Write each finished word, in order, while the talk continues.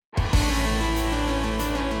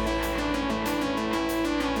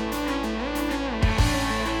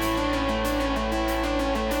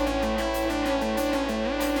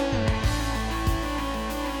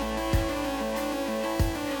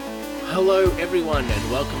Hello everyone and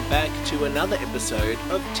welcome back to another episode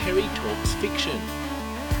of Terry Talks Fiction.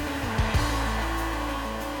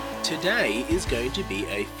 Today is going to be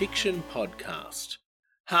a fiction podcast.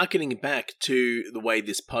 Harkening back to the way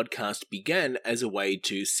this podcast began as a way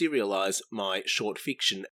to serialize my short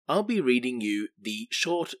fiction, I'll be reading you the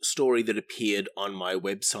short story that appeared on my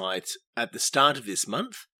website at the start of this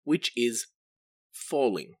month, which is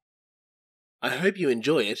Falling. I hope you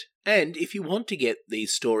enjoy it, and if you want to get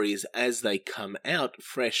these stories as they come out,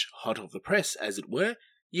 fresh, hot off the press, as it were,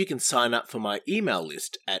 you can sign up for my email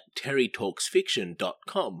list at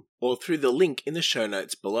terrytalksfiction.com or through the link in the show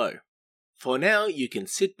notes below. For now, you can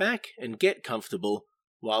sit back and get comfortable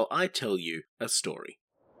while I tell you a story.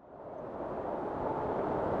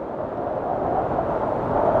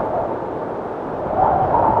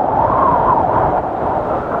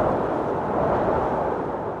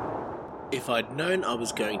 If I'd known I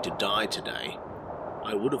was going to die today,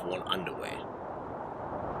 I would have worn underwear.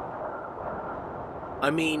 I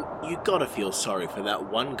mean, you gotta feel sorry for that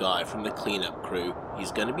one guy from the cleanup crew.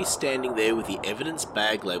 He's gonna be standing there with the evidence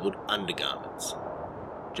bag labelled undergarments.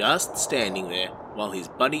 Just standing there while his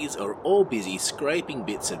buddies are all busy scraping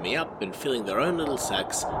bits of me up and filling their own little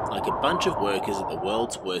sacks like a bunch of workers at the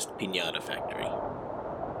world's worst piñata factory.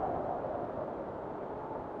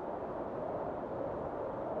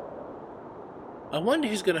 I wonder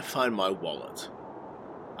who's going to find my wallet.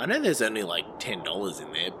 I know there's only like $10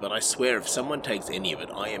 in there, but I swear if someone takes any of it,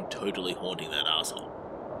 I am totally haunting that arsehole.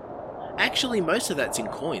 Actually, most of that's in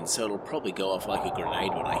coins, so it'll probably go off like a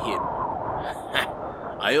grenade when I hit.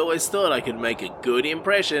 I always thought I could make a good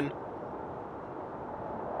impression.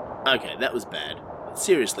 Okay, that was bad. But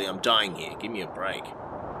seriously, I'm dying here. Give me a break.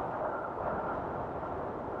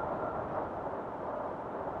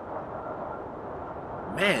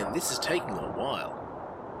 Man, this is taking a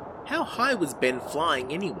while. How high was Ben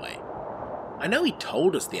flying anyway? I know he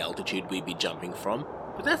told us the altitude we'd be jumping from,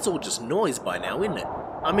 but that's all just noise by now, isn't it?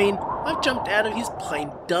 I mean, I've jumped out of his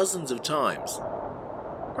plane dozens of times.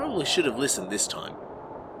 Probably should have listened this time.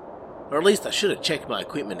 Or at least I should have checked my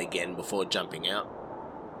equipment again before jumping out.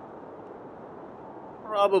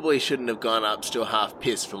 Probably shouldn't have gone up still half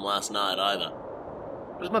pissed from last night either.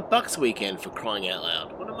 It was my Bucks weekend, for crying out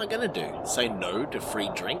loud. What am I going to do? Say no to free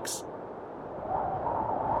drinks?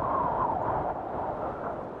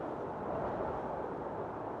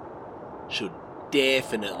 Should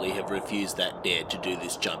definitely have refused that dare to do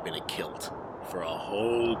this jump in a kilt. For a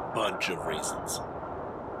whole bunch of reasons.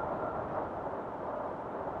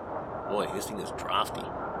 Boy, this thing is drafty.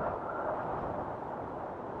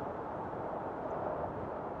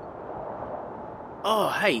 Oh,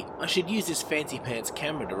 hey, I should use this fancy pants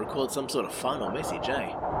camera to record some sort of final message,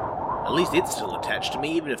 eh? At least it's still attached to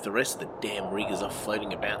me, even if the rest of the damn rig is off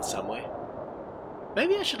floating about somewhere.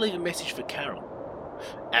 Maybe I should leave a message for Carol.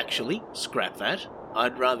 Actually, scrap that.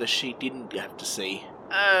 I'd rather she didn't have to see.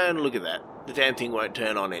 And look at that. The damn thing won't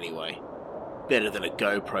turn on anyway. Better than a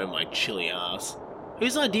GoPro my chilly ass.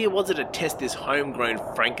 Whose idea was it to test this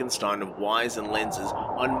homegrown Frankenstein of wires and lenses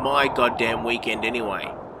on my goddamn weekend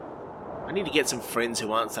anyway? I need to get some friends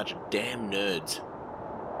who aren't such damn nerds.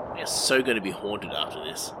 They're so going to be haunted after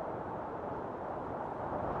this.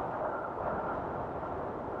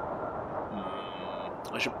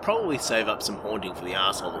 I should probably save up some haunting for the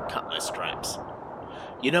arsehole that cut my straps.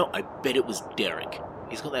 You know, I bet it was Derek.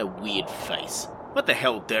 He's got that weird face. What the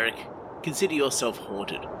hell, Derek? Consider yourself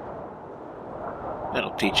haunted.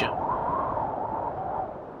 That'll teach you.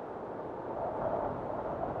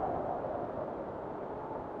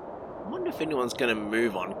 I wonder if anyone's going to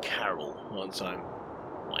move on Carol once I'm...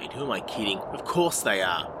 Wait, who am I kidding? Of course they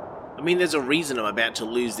are. I mean, there's a reason I'm about to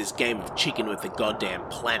lose this game of chicken with the goddamn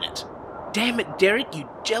planet. Damn it, Derek, you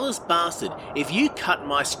jealous bastard. If you cut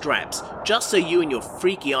my straps just so you and your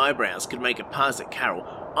freaky eyebrows could make a pass at Carol,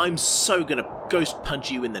 I'm so gonna ghost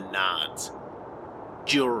punch you in the nards.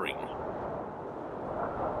 During.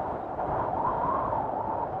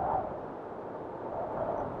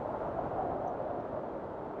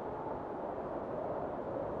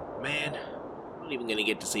 Man, I'm not even going to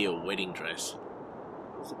get to see her wedding dress.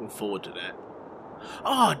 I was looking forward to that.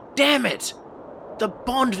 Oh, damn it! The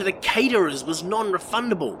bond for the caterers was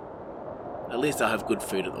non-refundable. At least I have good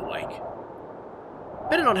food at the wake.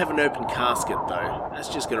 Better not have an open casket, though. That's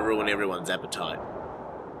just going to ruin everyone's appetite.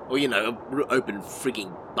 Or, you know, an open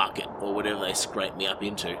frigging bucket, or whatever they scrape me up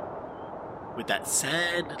into. With that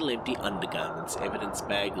sad little empty undergarments evidence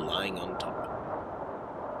bag lying on top.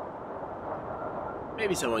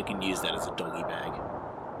 Maybe someone can use that as a doggy bag.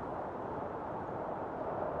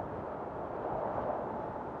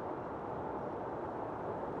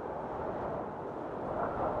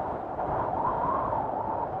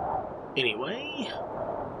 Anyway...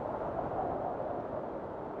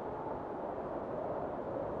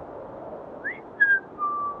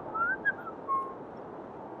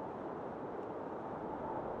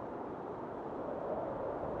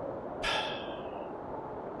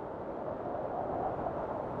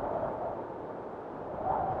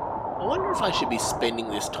 I wonder if I should be spending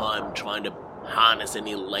this time trying to harness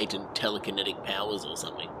any latent telekinetic powers or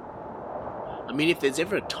something. I mean, if there's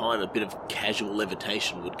ever a time a bit of casual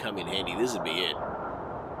levitation would come in handy, this would be it.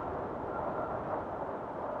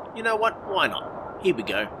 You know what? Why not? Here we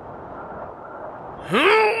go.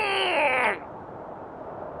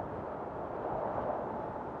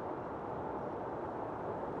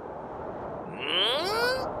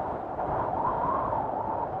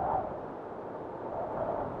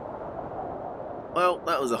 Well,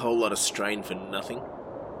 that was a whole lot of strain for nothing.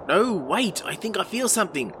 No, wait, I think I feel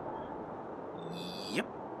something. Yep.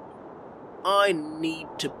 I need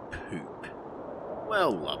to poop.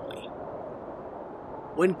 Well, lovely.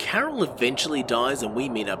 When Carol eventually dies and we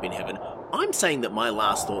meet up in heaven, I'm saying that my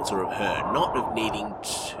last thoughts are of her, not of needing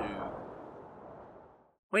to...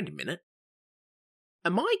 Wait a minute.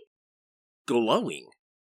 Am I glowing?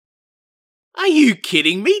 Are you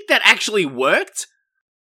kidding me? That actually worked?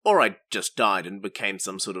 Or I just died and became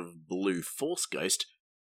some sort of blue force ghost.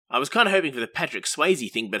 I was kind of hoping for the Patrick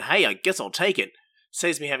Swayze thing, but hey, I guess I'll take it.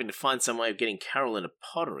 Saves me having to find some way of getting Carol into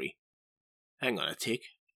pottery. Hang on a tick.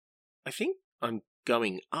 I think I'm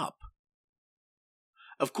going up.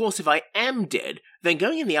 Of course, if I am dead, then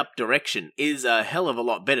going in the up direction is a hell of a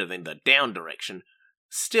lot better than the down direction.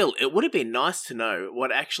 Still, it would have been nice to know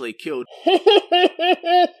what actually killed...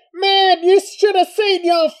 Man, you should have seen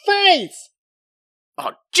your face!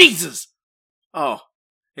 Oh, Jesus! Oh,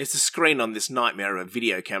 it's the screen on this nightmare of a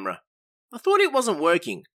video camera. I thought it wasn't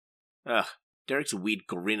working. Ugh, Derek's weird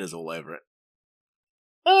grin is all over it.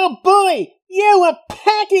 Oh boy, you were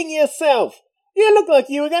packing yourself! You look like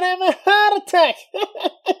you were going to have a heart attack!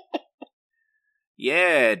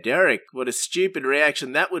 Yeah, Derek, what a stupid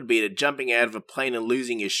reaction that would be to jumping out of a plane and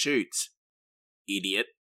losing your chutes. Idiot.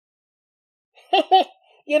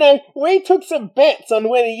 You know, we took some bets on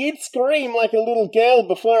whether you'd scream like a little girl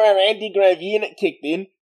before our anti-grav unit kicked in.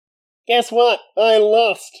 Guess what? I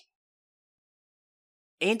lost.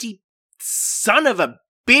 Son of a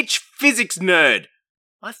bitch physics nerd!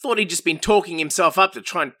 I thought he'd just been talking himself up to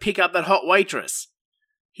try and pick up that hot waitress.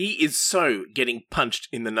 He is so getting punched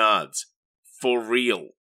in the nards. For real.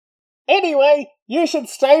 Anyway, you should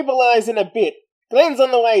stabilise in a bit. Glenn's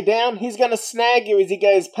on the way down. He's going to snag you as he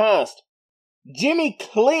goes past. Jimmy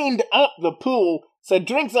cleaned up the pool, so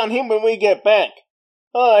drinks on him when we get back.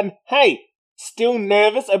 Oh, and hey, still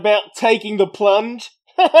nervous about taking the plunge?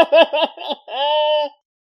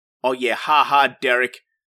 Oh yeah, ha, Derek.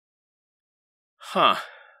 Huh.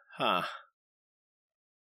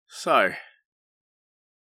 So,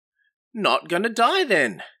 not gonna die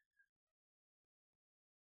then.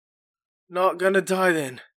 Not gonna die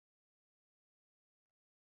then.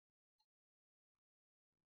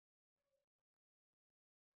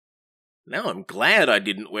 Now I'm glad I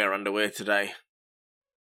didn't wear underwear today.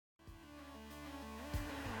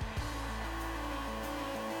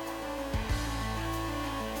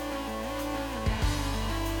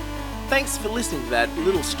 Thanks for listening to that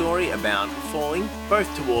little story about falling,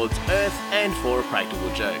 both towards Earth and for a practical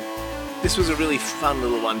joke. This was a really fun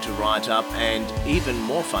little one to write up and even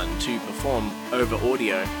more fun to perform over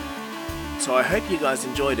audio. So I hope you guys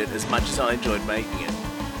enjoyed it as much as I enjoyed making it.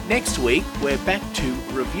 Next week, we're back to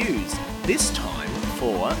reviews, this time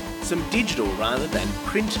for some digital rather than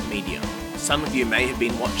print media. Some of you may have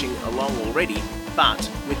been watching along already, but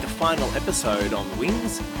with the final episode on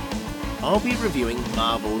Wings, I'll be reviewing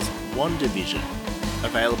Marvel's WandaVision,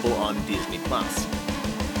 available on Disney+.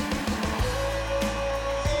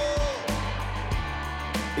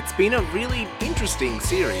 It's been a really interesting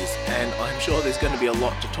series, and I'm sure there's going to be a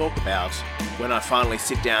lot to talk about when I finally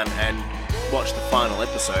sit down and watch the final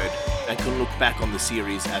episode and can look back on the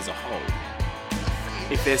series as a whole.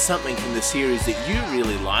 If there's something from the series that you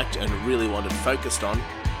really liked and really wanted focused on,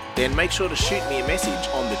 then make sure to shoot me a message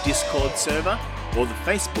on the Discord server or the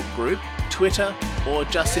Facebook group, Twitter, or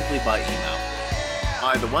just simply by email.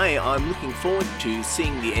 Either way, I'm looking forward to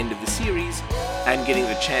seeing the end of the series and getting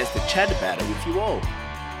the chance to chat about it with you all.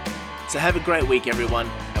 So have a great week, everyone,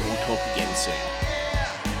 and we'll talk again soon.